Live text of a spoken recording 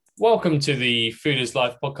Welcome to the Food is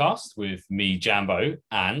Life podcast with me, Jambo,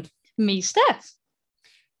 and me, Steph.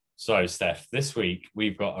 So, Steph, this week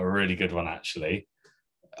we've got a really good one, actually.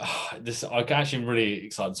 I'm actually really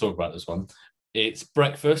excited to talk about this one. It's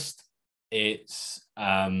breakfast, it's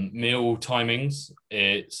meal timings,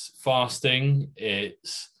 it's fasting,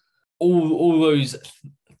 it's all those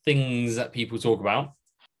things that people talk about.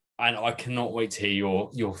 And I cannot wait to hear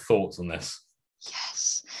your thoughts on this.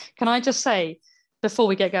 Yes. Can I just say, before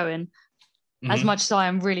we get going, as much as I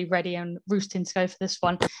am really ready and roosting to go for this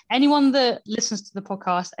one, anyone that listens to the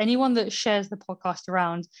podcast, anyone that shares the podcast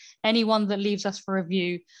around, anyone that leaves us for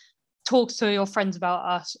review, talks to your friends about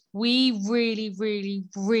us, we really, really,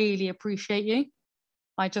 really appreciate you.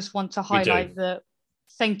 I just want to highlight that.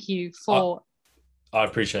 Thank you for... I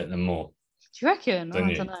appreciate them more. Do you reckon?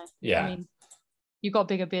 I don't know. Yeah. I mean, you've got a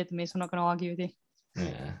bigger beard than me, so I'm not going to argue with you.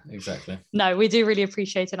 Yeah, exactly. No, we do really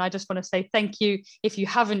appreciate it. And I just want to say thank you. If you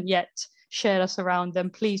haven't yet shared us around, then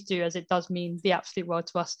please do, as it does mean the absolute world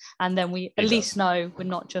to us. And then we at least know we're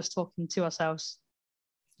not just talking to ourselves.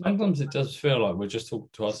 Sometimes it does feel like we're just talking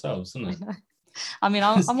to ourselves, doesn't it? I mean,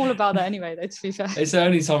 I'm all about that anyway, though, to be fair. It's the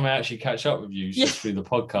only time I actually catch up with you just through the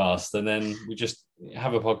podcast. And then we just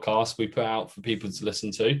have a podcast we put out for people to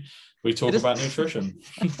listen to. We talk about nutrition.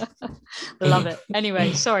 Love it.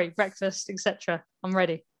 Anyway, sorry, breakfast, etc. I'm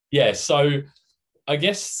ready. Yeah, so I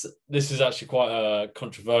guess this is actually quite a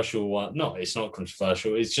controversial one. No, it's not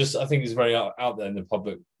controversial. It's just, I think it's very out there in the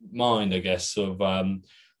public mind, I guess, of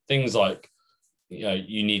things like, you know,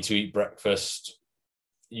 you need to eat breakfast,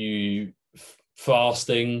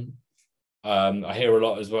 fasting. I hear a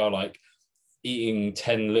lot as well, like eating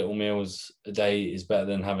 10 little meals a day is better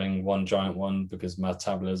than having one giant one because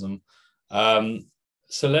metabolism.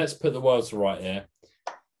 So let's put the world to right here.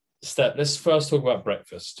 Steph, let's first talk about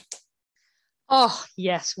breakfast. Oh,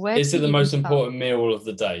 yes. Where is it the most important meal of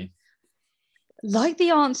the day? Like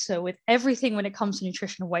the answer with everything when it comes to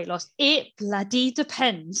nutrition and weight loss, it bloody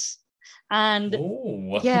depends. And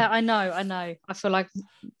yeah, I know. I feel like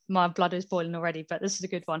my blood is boiling already, but this is a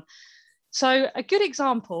good one. So a good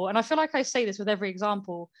example, and I feel like I say this with every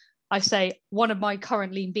example, I say one of my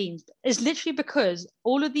current lean beans is literally because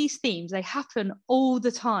all of these themes, they happen all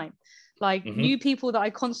the time. Like new people that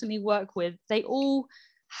I constantly work with, they all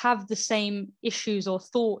have the same issues or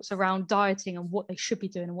thoughts around dieting and what they should be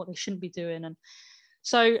doing and what they shouldn't be doing. And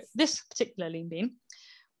so this particular lean bean,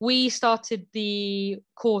 we started the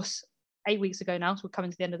course 8 weeks ago now, so we're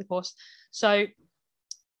coming to the end of the course. So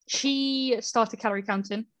she started calorie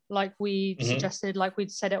counting like we suggested, like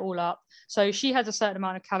we'd set it all up. So she has a certain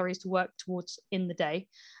amount of calories to work towards in the day.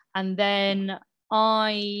 And then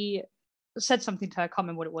I said something to her, I can't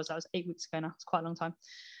remember what it was. That was 8 weeks ago now. It's quite a long time.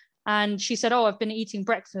 And she said, I've been eating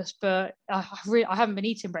breakfast, but I haven't been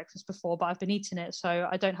eating breakfast before, but I've been eating it. So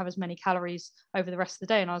I don't have as many calories over the rest of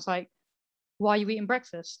the day. And I was like, why are you eating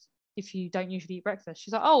breakfast if you don't usually eat breakfast?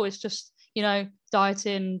 She's like, oh, it's just, you know,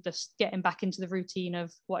 dieting, just getting back into the routine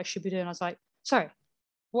of what I should be doing. I was like, sorry,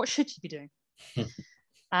 what should you be doing?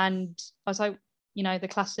 And I was like, you know, the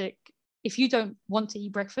classic, if you don't want to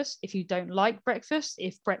eat breakfast, if you don't like breakfast,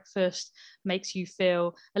 if breakfast makes you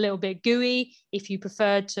feel a little bit gooey, if you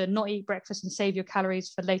prefer to not eat breakfast and save your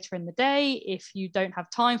calories for later in the day, if you don't have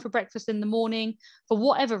time for breakfast in the morning, for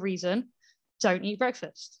whatever reason, don't eat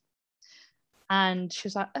breakfast. And she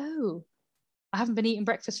was like, oh, I haven't been eating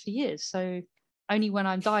breakfast for years. So only when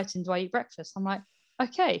I'm dieting do I eat breakfast. I'm like,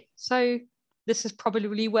 okay, so this is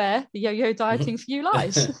probably where the yo-yo dieting for you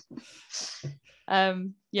lies.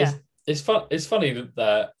 Yeah. It's funny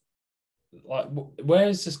that like, where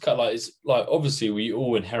is this cut? Like, it's like, obviously we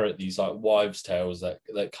all inherit these like wives' tales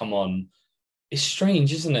that come on. It's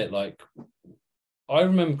strange, isn't it? Like, I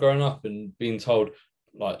remember growing up and being told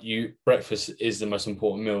like breakfast is the most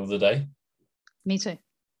important meal of the day. Me too.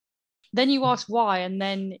 Then you ask why, and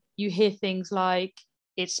then you hear things like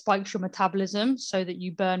it spikes your metabolism so that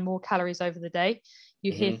you burn more calories over the day.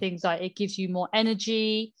 You hear things like it gives you more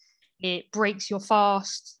energy, it breaks your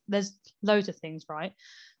fast. There's loads of things, right?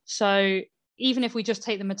 So even if we just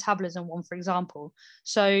take the metabolism one, for example,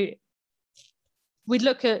 so we'd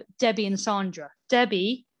look at Debbie and Sandra.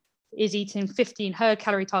 Debbie is eating her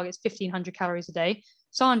calorie target is 1,500 calories a day.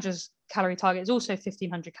 Sandra's calorie target is also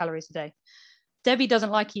 1,500 calories a day. Debbie doesn't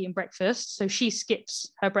like eating breakfast, so she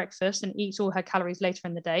skips her breakfast and eats all her calories later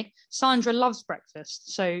in the day. Sandra loves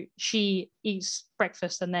breakfast, so she eats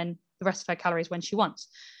breakfast and then the rest of her calories when she wants.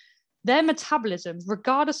 Their metabolisms,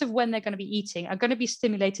 regardless of when they're going to be eating, are going to be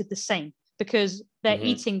stimulated the same because they're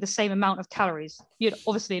eating the same amount of calories. You'd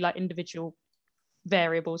obviously like individual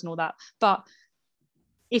variables and all that, but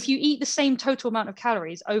if you eat the same total amount of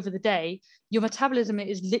calories over the day, your metabolism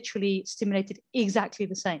is literally stimulated exactly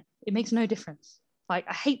the same. It makes no difference. Like,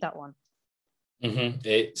 I hate that one. Mm-hmm.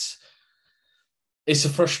 It's a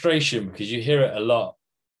frustration because you hear it a lot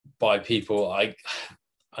by people. I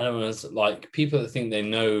don't know, like people that think they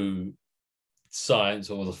know science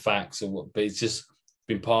or the facts or what, but it's just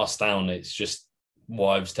been passed down. It's just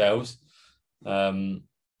wives' tales.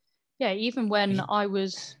 Yeah, even when I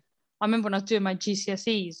remember when I was doing my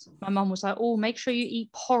GCSEs, my mum was like, "Oh, make sure you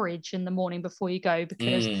eat porridge in the morning before you go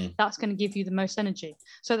because that's going to give you the most energy."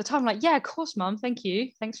 So at the time, I'm like, "Yeah, of course, mum. Thank you.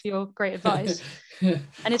 Thanks for your great advice."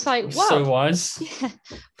 And it's like, wow, so wise. Yeah,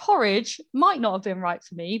 porridge might not have been right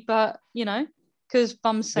for me, but because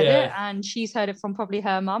mum said it and she's heard it from probably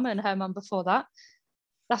her mum and her mum before that.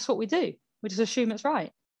 That's what we do. We just assume it's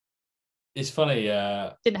right. It's funny.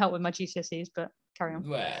 Didn't help with my GCSEs, but carry on.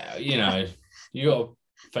 Well, you got a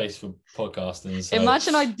face for podcasting. So,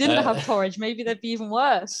 imagine I didn't have porridge. Maybe they'd be even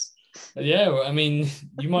worse. Yeah, well, I mean,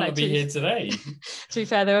 you might not be here today. To be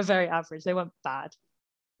fair, they were very average. They weren't bad.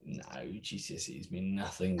 No, GCSEs mean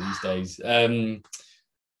nothing these days. Didn't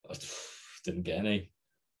get any.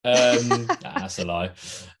 That's a lie.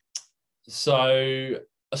 So,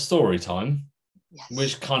 a story time,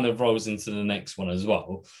 which kind of rolls into the next one as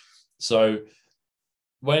well. So,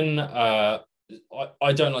 when I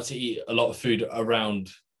don't like to eat a lot of food around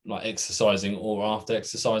like exercising or after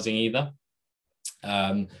exercising either.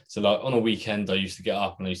 So like on a weekend, I used to get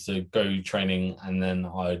up and I used to go training, and then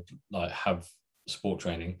I'd like have sport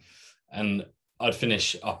training, and I'd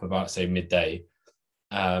finish up about say midday,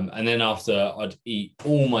 and then after I'd eat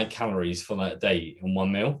all my calories for that day in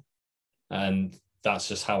one meal, and that's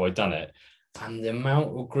just how I'd done it. And the amount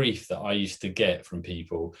of grief that I used to get from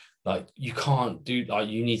people, like, you can't do, like,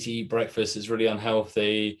 you need to eat breakfast, it's really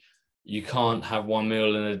unhealthy, you can't have one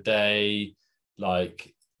meal in a day,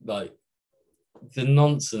 like the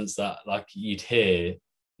nonsense that like you'd hear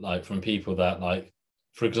like from people that, like,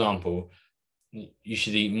 for example, you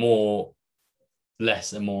should eat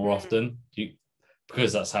less and more often,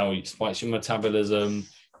 because that's how it spikes your metabolism.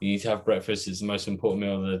 You need to have breakfast, it's the most important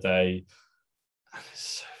meal of the day. And it's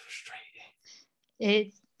so frustrating.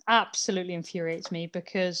 It absolutely infuriates me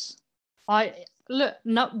because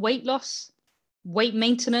not weight loss, weight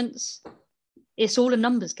maintenance, it's all a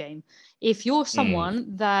numbers game. If you're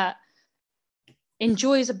someone that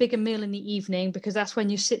enjoys a bigger meal in the evening because that's when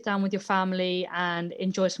you sit down with your family and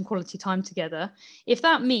enjoy some quality time together, if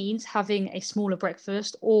that means having a smaller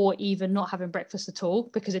breakfast or even not having breakfast at all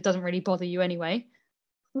because it doesn't really bother you anyway,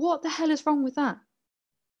 what the hell is wrong with that?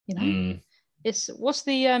 It's, what's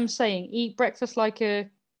the saying? Eat breakfast like a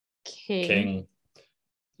king.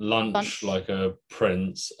 Lunch like a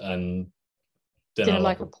prince, and dinner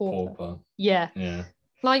like a pauper. Yeah.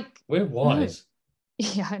 Like, we're wise. No.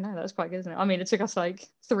 Yeah, I know, that's quite good, isn't it? I mean, it took us like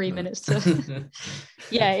 3 minutes to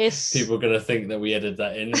yeah, it's people are gonna think that we edited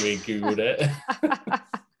that in, we googled it.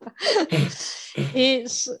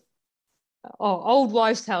 It's old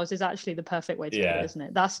wives' tales is actually the perfect way to put it, isn't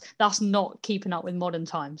it? That's not keeping up with modern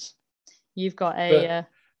times. You've got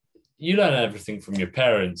you learn everything from your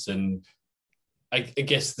parents, and I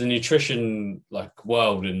guess the nutrition like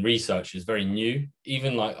world and research is very new.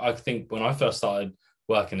 Even like, I think when I first started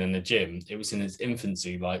working in the gym, it was in its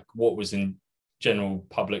infancy, like what was in general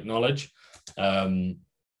public knowledge. And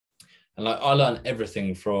like, I learned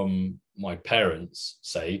everything from my parents,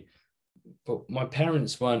 say, but my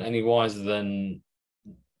parents weren't any wiser than,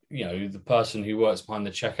 the person who works behind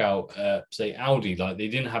the checkout at, say, Aldi. Like, they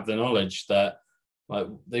didn't have the knowledge that, like,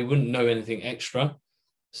 they wouldn't know anything extra.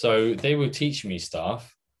 So they would teach me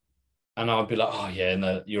stuff and I'd be like, oh yeah,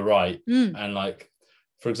 no, you're right. And like,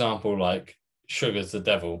 for example, like, sugar's the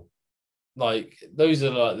devil. Like, those are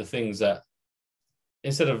like the things that,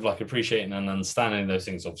 instead of like appreciating and understanding those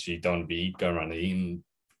things, obviously you don't want to be going around eating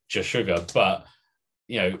just sugar, but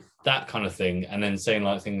that kind of thing. And then saying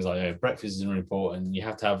like things like, breakfast is really important, you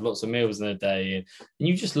have to have lots of meals in a day, and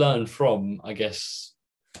you just learn from, I guess,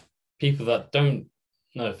 people that don't,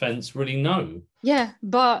 no offense, really know. Yeah,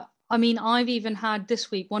 but I mean, I've even had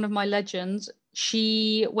this week, one of my legends,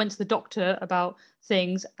 she went to the doctor about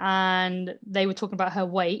things and they were talking about her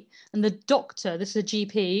weight, and the doctor, this is a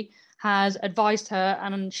GP, has advised her,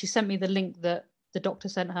 and she sent me the link that the doctor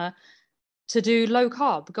sent her, to do low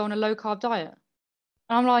carb, go on a low carb diet.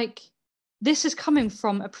 And I'm like, this is coming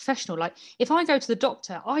from a professional. Like, if I go to the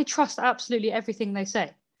doctor, I trust absolutely everything they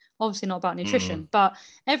say. Obviously not about nutrition, but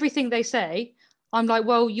everything they say, I'm like,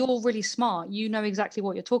 well, you're really smart. You know exactly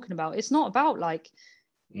what you're talking about. It's not about like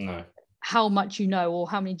how much you know or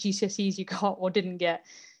how many GCSEs you got or didn't get.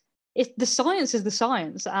 the science is the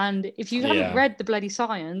science, and if you haven't Yeah. read the bloody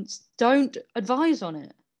science, don't advise on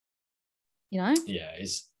it. You know? Yeah,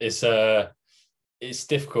 it's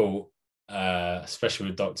difficult, especially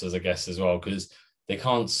with doctors, I guess, as well, because they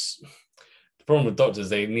can't. The problem with doctors,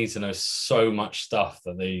 they need to know so much stuff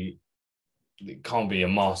that they can't be a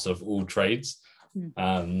master of all trades.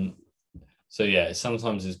 So yeah,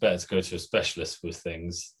 sometimes it's better to go to a specialist with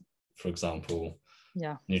things, for example,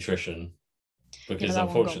 nutrition, because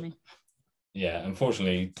unfortunately,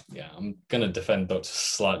 I'm going to defend doctors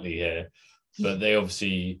slightly here, but they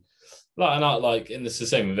obviously like, and it's the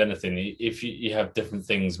same with anything. If you have different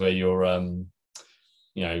things where you're,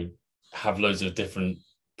 have loads of different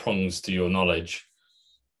prongs to your knowledge,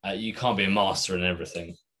 you can't be a master in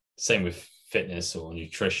everything. Same with fitness or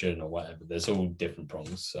nutrition or whatever. There's all different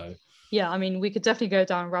prongs. So yeah, I mean, we could definitely go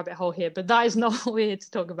down a rabbit hole here, but that is not what we're here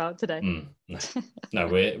to talk about today. No,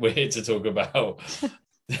 we're here to talk about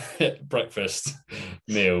breakfast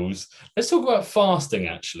meals. Let's talk about fasting,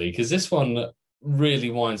 actually, because this one really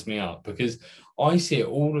winds me up, because I see it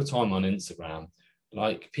all the time on Instagram.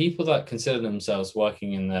 Like, people that consider themselves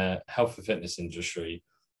working in the health and fitness industry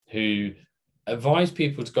who advise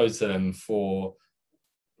people to go to them for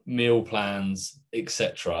meal plans,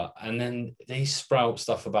 etc., and then they sprout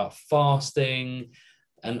stuff about fasting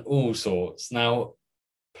and all sorts. Now,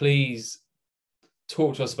 please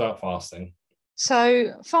talk to us about fasting.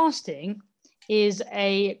 So fasting is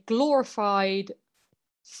a glorified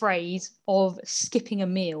phrase of skipping a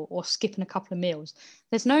meal or skipping a couple of meals.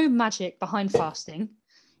 There's no magic behind fasting.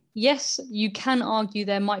 Yes, you can argue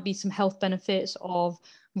there might be some health benefits of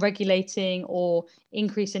regulating or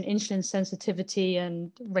increasing insulin sensitivity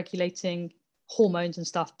and regulating hormones and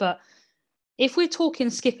stuff. But if we're talking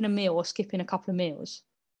skipping a meal or skipping a couple of meals,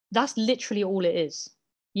 that's literally all it is.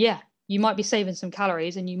 Yeah, you might be saving some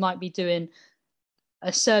calories and you might be doing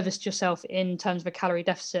a service to yourself in terms of a calorie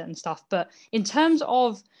deficit and stuff. But in terms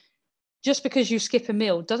of just because you skip a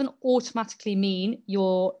meal doesn't automatically mean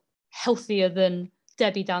you're healthier than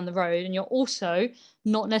Debbie down the road, and you're also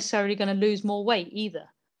not necessarily going to lose more weight either.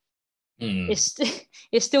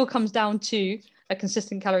 It still comes down to a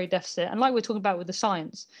consistent calorie deficit. And like we're talking about with the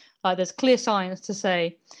science, like there's clear science to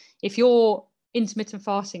say if you're intermittent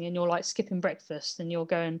fasting and you're like skipping breakfast and you're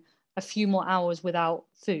going a few more hours without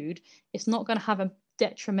food, it's not going to have a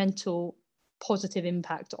detrimental positive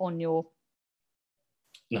impact on your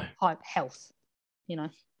health.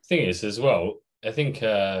 Thing is, as well, I think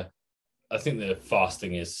the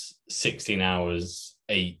fasting is 16 hours,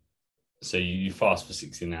 8. So you fast for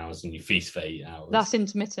 16 hours and you feast for 8 hours. That's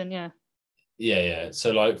intermittent, yeah. Yeah.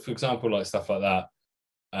 So, like, for example, like stuff like that,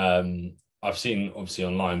 I've seen obviously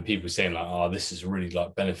online people saying like, oh, this is really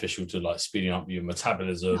like beneficial to like speeding up your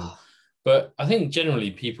metabolism. But I think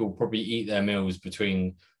generally people probably eat their meals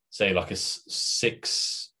between, say, like say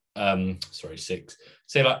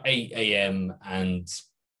like 8 a.m. and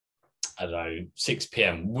I don't know, 6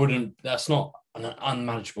 p.m. That's not an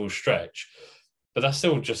unmanageable stretch, but that's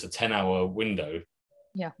still just a 10-hour window.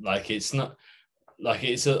 Yeah. Like, it's not like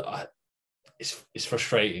it's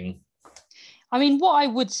frustrating. I mean, what I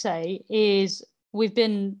would say is we've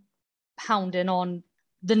been pounding on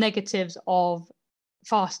the negatives of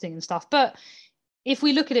fasting and stuff, but if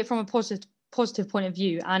we look at it from a positive point of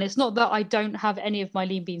view, and it's not that I don't have any of my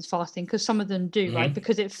lean beans fasting, because some of them do, right?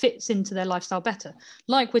 Because it fits into their lifestyle better.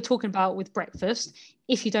 Like we're talking about with breakfast,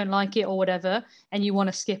 if you don't like it or whatever, and you want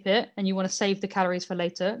to skip it and you want to save the calories for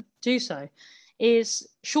later, do so. Is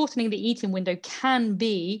shortening the eating window can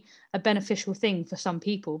be a beneficial thing for some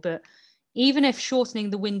people, but even if shortening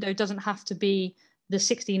the window doesn't have to be the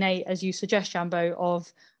 16-8, as you suggest, Jambo,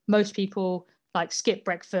 of most people like skip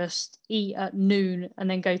breakfast, eat at noon, and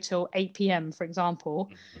then go till 8 p.m., for example,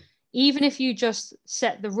 even if you just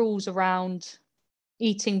set the rules around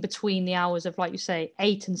eating between the hours of, like you say,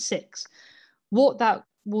 8 and 6, what that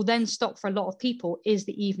will then stop for a lot of people is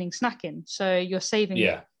the evening snacking. So you're saving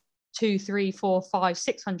 2, 3, 4, 5,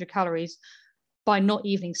 600 calories by not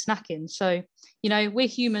evening snacking. So, we're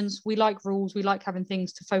humans, we like rules, we like having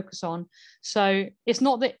things to focus on. So it's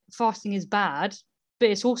not that fasting is bad, but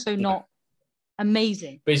it's also not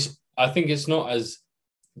amazing. But I think it's not as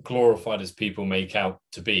glorified as people make out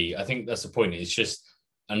to be. I think that's the point. It's just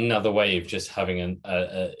another way of just having an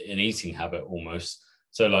eating habit almost.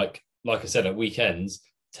 So like I said, at weekends,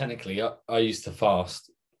 technically I used to fast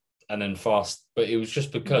and then fast, but it was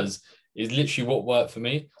just because it's literally what worked for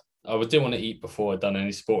me. I didn't want to eat before I'd done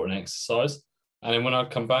any sport and exercise. And then when I'd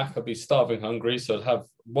come back, I'd be starving hungry. So I'd have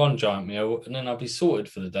one giant meal and then I'd be sorted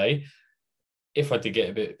for the day. If I did get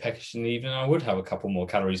a bit peckish in the evening, I would have a couple more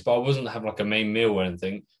calories, but I wasn't having like a main meal or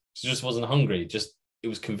anything. I just wasn't hungry. Just it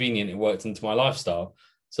was convenient, it worked into my lifestyle.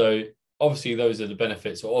 So obviously those are the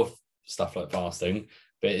benefits of stuff like fasting,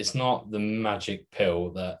 but it's not the magic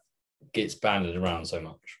pill that gets banded around so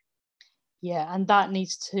much. Yeah, and that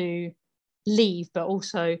needs to leave, but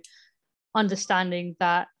also understanding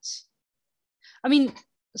that, I mean,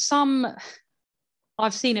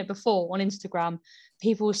 I've seen it before on Instagram.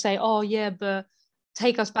 People will say, oh yeah, but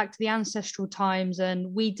take us back to the ancestral times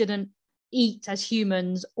and we didn't eat as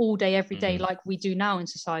humans all day, every day, like we do now in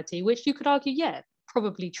society, which you could argue, yeah,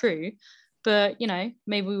 probably true. But,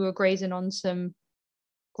 maybe we were grazing on some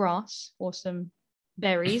grass or some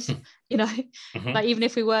berries, like even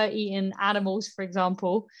if we were eating animals, for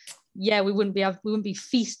example, yeah, we wouldn't be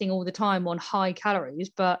feasting all the time on high calories,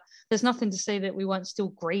 but there's nothing to say that we weren't still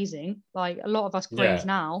grazing. Like a lot of us graze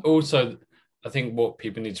now. Also, I think what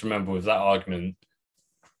people need to remember with that argument,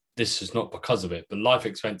 this is not because of it, but life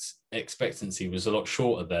expectancy was a lot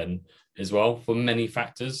shorter then as well for many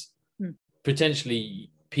factors. Potentially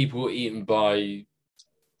people were eaten by,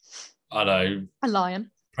 I don't know, a lion.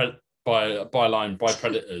 By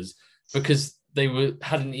predators because they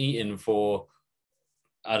hadn't eaten for,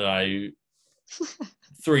 I don't know,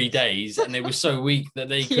 3 days, and they were so weak that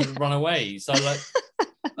they couldn't run away. So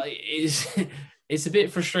it's a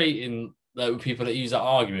bit frustrating with people that use that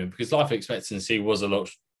argument, because life expectancy was a lot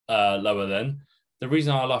lower then. The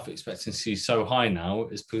reason our life expectancy is so high now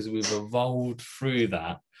is because we've evolved through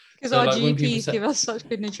that. Because our GPs give us such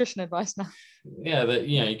good nutrition advice now. Yeah, that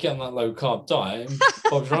you get on that low carb diet, and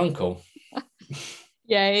Bob's your uncle.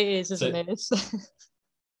 Yeah, it is, isn't it?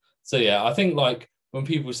 So yeah, I think like when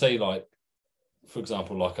people say like, for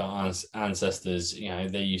example, like our ancestors,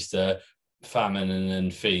 they used to famine and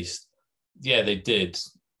then feast. Yeah, they did,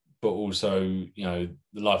 but also the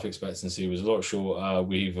life expectancy was a lot shorter.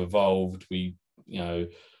 We've evolved. We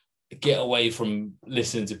get away from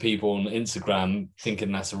listening to people on Instagram thinking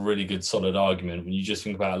that's a really good solid argument when you just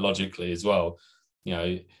think about it logically as well.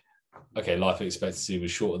 Okay, life expectancy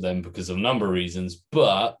was shorter then because of a number of reasons,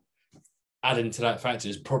 but adding to that factor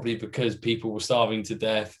is probably because people were starving to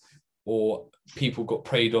death or people got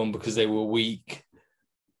preyed on because they were weak.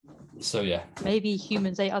 So yeah. Maybe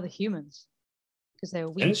humans ate other humans because they were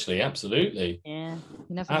weak. Potentially, absolutely. Yeah,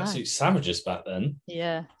 you never Absolute savages back then.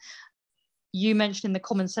 Yeah. You mentioning the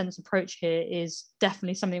common sense approach here is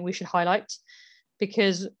definitely something we should highlight,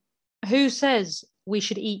 because who says we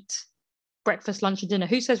should eat breakfast, lunch and dinner?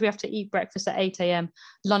 Who says we have to eat breakfast at 8 a.m,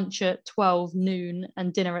 lunch at 12 noon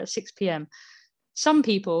and dinner at 6 p.m? Some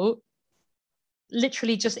people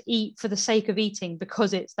literally just eat for the sake of eating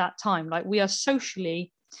because it's that time. Like we are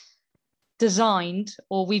socially designed,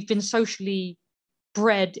 or we've been socially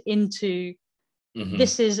bred into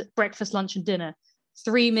this is breakfast, lunch and dinner,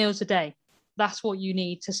 3 meals a day. That's what you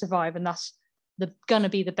need to survive, and that's gonna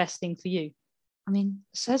be the best thing for you. I mean,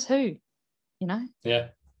 says who? Yeah.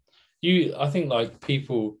 I think like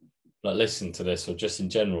people like listen to this, or just in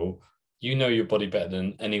general, your body better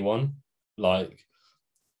than anyone. Like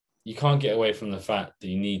you can't get away from the fact that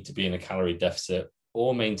you need to be in a calorie deficit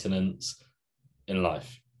or maintenance in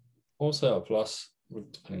life. Also a plus,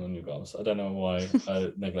 depending on your goals. I don't know why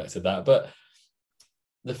I neglected that, but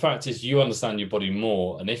the fact is you understand your body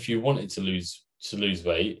more, and if you wanted to lose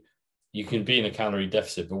weight, you can be in a calorie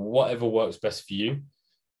deficit, but whatever works best for you.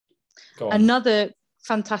 Go on. Another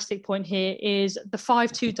fantastic point here is the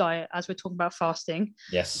 5-2 diet, as we're talking about fasting.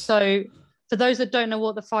 Yes. So for those that don't know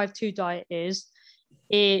what the 5-2 diet is,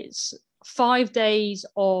 it's 5 days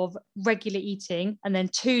of regular eating and then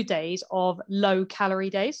 2 days of low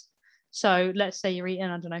calorie days. So let's say you're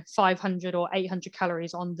eating, 500 or 800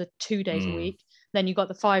 calories on the 2 days a week. Then you've got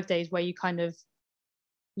the 5 days where you kind of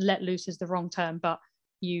let loose is the wrong term, but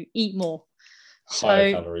you eat more.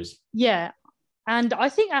 Higher calories. Yeah. And I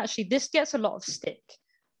think actually this gets a lot of stick,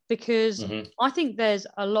 because I think there's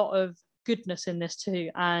a lot of goodness in this too.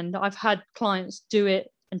 And I've had clients do it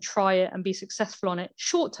and try it and be successful on it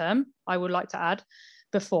short term, I would like to add,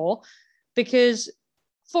 before. Because,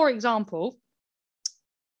 for example,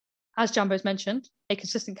 as Jumbo's mentioned, a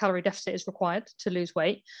consistent calorie deficit is required to lose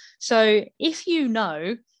weight. So if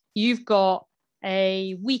you've got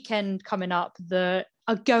a weekend coming up that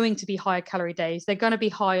are going to be higher calorie days, they're going to be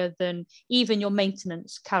higher than even your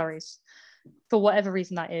maintenance calories, for whatever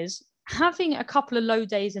reason that is, having a couple of low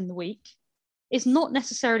days in the week is not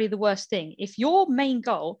necessarily the worst thing. If your main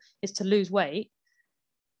goal is to lose weight,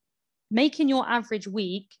 making your average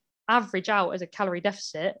week average out as a calorie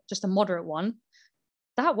deficit, just a moderate one,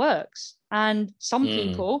 that works. And some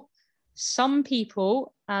people,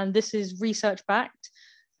 and this is research backed,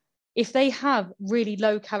 if they have really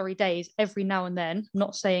low calorie days every now and then,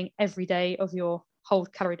 not saying every day of your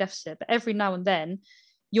hold calorie deficit, but every now and then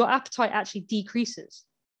your appetite actually decreases.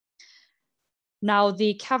 Now,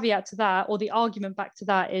 the caveat to that, or the argument back to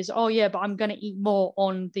that, is, oh yeah, but I'm going to eat more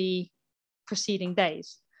on the preceding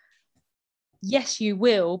days. Yes, you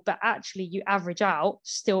will, but actually you average out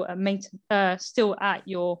still at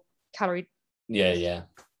your calorie. Yeah.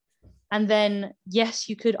 And then, yes,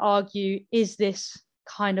 you could argue, is this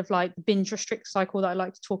kind of like the binge restrict cycle that I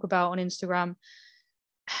like to talk about on Instagram?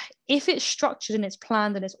 If it's structured and it's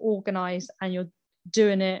planned and it's organized and you're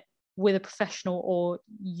doing it with a professional, or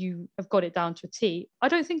you have got it down to a T, I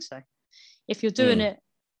don't think so. If you're doing it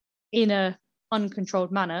in a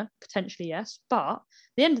uncontrolled manner, potentially yes. But at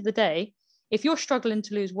the end of the day, if you're struggling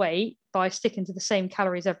to lose weight by sticking to the same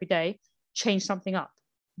calories every day, change something up.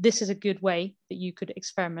 This is a good way that you could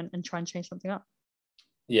experiment and try and change something up.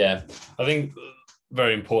 Yeah, I think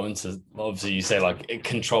very important to, obviously you say like a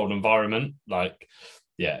controlled environment, like,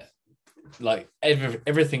 yeah, like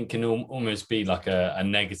everything can almost be like a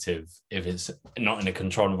negative if it's not in a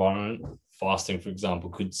controlled environment. Fasting, for example,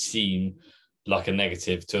 could seem like a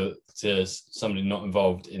negative to somebody not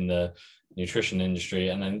involved in the nutrition industry.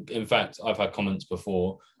 And then, in fact, I've had comments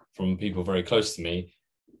before from people very close to me.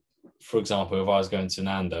 For example, if I was going to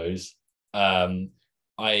Nando's, I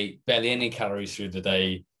ate barely any calories through the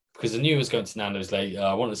day because I knew I was going to Nando's late.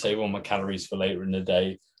 I wanted to save all my calories for later in the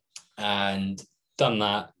day, and done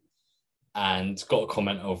that, and got a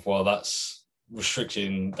comment of, well, that's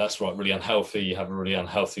restricting, that's right, really unhealthy. You have a really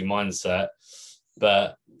unhealthy mindset.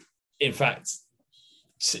 But in fact,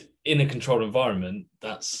 in a controlled environment,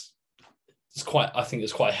 I think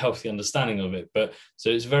it's quite a healthy understanding of it. But so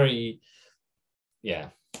it's very, yeah.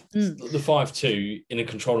 The 5-2 in a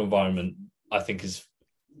controlled environment, I think, is,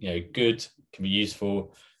 good, can be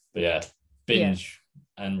useful. But yeah, binge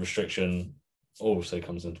and restriction also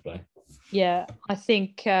comes into play. Yeah, I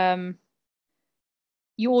think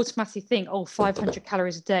you automatically think, 500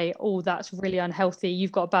 calories a day, that's really unhealthy.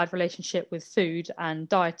 You've got a bad relationship with food and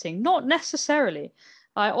dieting. Not necessarily.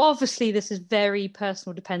 Obviously, this is very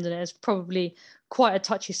personal dependent. It's probably quite a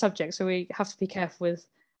touchy subject, so we have to be careful with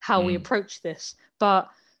how we approach this. But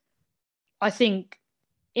I think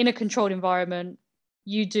in a controlled environment,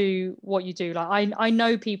 you do what you do. Like I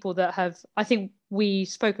know people that have, I think we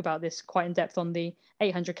spoke about this quite in depth on the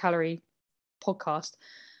 800 calorie podcast,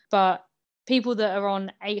 but people that are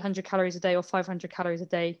on 800 calories a day or 500 calories a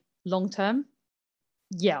day long term,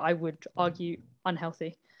 I would argue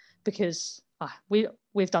unhealthy, because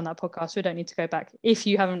we've done that podcast. We don't need to go back. If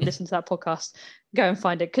you haven't listened to that podcast, go and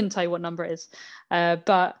find it. Couldn't tell you what number it is.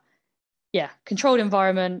 But yeah, controlled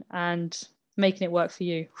environment and making it work for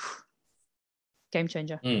you. Game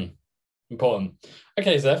changer. Important.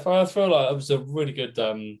 Okay, Zeph, I feel like it was a really good,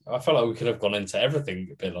 I felt like we could have gone into everything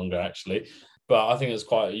a bit longer, actually. But I think it's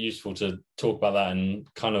quite useful to talk about that and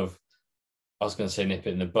kind of, I was going to say nip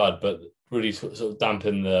it in the bud, but really sort of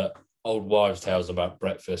dampen the old wives' tales about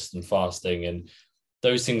breakfast and fasting. And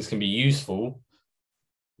those things can be useful,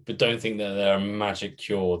 but don't think that they're a magic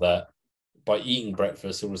cure that by eating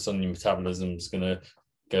breakfast, all of a sudden your metabolism is going to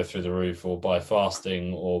go through the roof, or by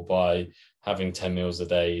fasting, or by having 10 meals a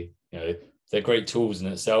day. They're great tools in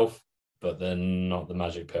itself, but they're not the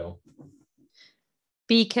magic pill.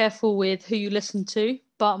 Be careful with who you listen to,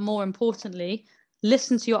 but more importantly,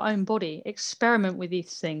 listen to your own body. Experiment with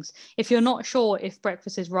these things. If you're not sure if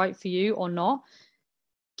breakfast is right for you or not,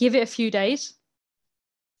 give it a few days,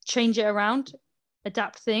 change it around,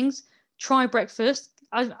 adapt things, try breakfast.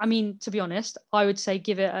 I mean, to be honest, I would say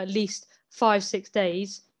give it at least 5-6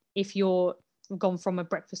 days if you're gone from a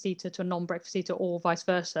breakfast eater to a non-breakfast eater, or vice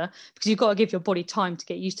versa, because you've got to give your body time to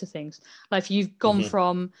get used to things. Like if you've gone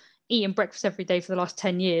from eating breakfast every day for the last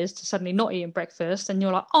 10 years to suddenly not eating breakfast, and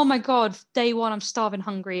you're like, oh my God, day one, I'm starving,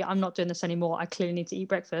 hungry, I'm not doing this anymore, I clearly need to eat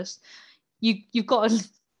breakfast. You've got to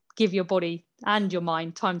give your body and your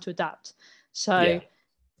mind time to adapt. So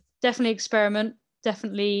definitely experiment.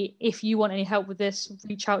 Definitely, if you want any help with this,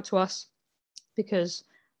 reach out to us, because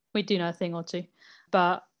we do know a thing or two.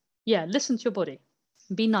 But yeah, listen to your body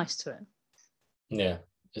and be nice to it. Yeah,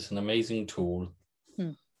 it's an amazing tool.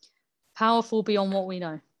 Powerful beyond what we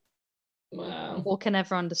know. Wow. Or can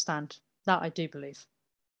ever understand. That I do believe.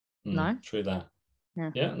 No? True that.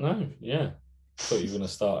 Yeah, no, yeah. Thought you were going to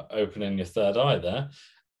start opening your third eye there.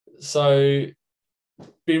 So,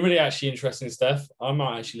 been really actually interesting, Steph. I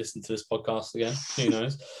might actually listen to this podcast again. Who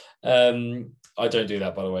knows? I don't do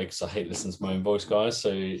that, by the way, because I hate listening to my own voice, guys.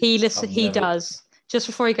 So he does just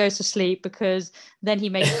before he goes to sleep, because then he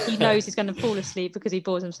knows he's going to fall asleep because he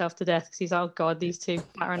bores himself to death, because he's like, oh God, these two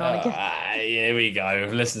battering on again. Here we go.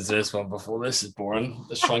 I've listened to this one before. This is boring.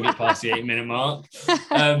 Let's try and get past the 8-minute mark.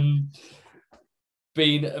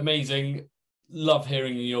 Been amazing. Love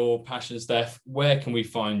hearing your passion, Steph. Where can we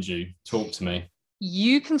find you? Talk to me.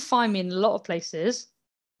 You can find me in a lot of places,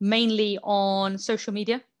 mainly on social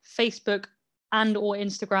media, Facebook and or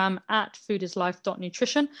Instagram at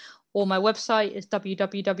foodislife.nutrition, or my website is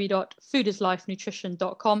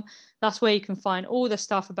www.foodislifenutrition.com. That's where you can find all the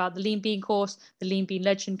stuff about the Lean Bean course, the Lean Bean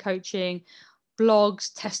Legend coaching,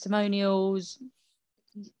 blogs, testimonials,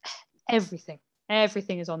 everything.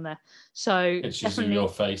 Everything is on there. So pictures of your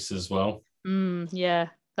face as well. Yeah,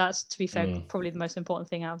 that's, to be fair, probably the most important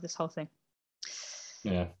thing out of this whole thing.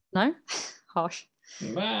 Yeah. No? Harsh.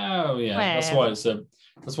 Well, yeah. That's why it's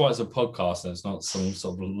a podcast and it's not some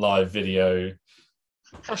sort of live video.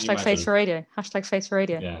 Hashtag Face for Radio. Hashtag Face for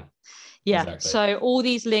Radio. Yeah. Yeah. Exactly. So all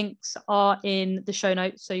these links are in the show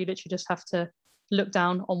notes. So you literally just have to look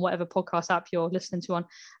down on whatever podcast app you're listening to on,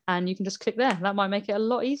 and you can just click there. That might make it a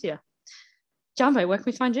lot easier. Jambo, where can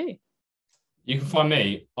we find you? You can find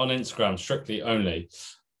me on Instagram, strictly only,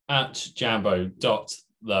 at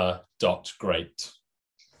jambo.the.great.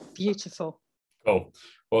 Beautiful. Cool.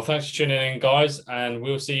 Well, thanks for tuning in, guys, and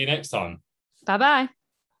we'll see you next time. Bye-bye.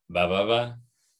 Bye-bye-bye.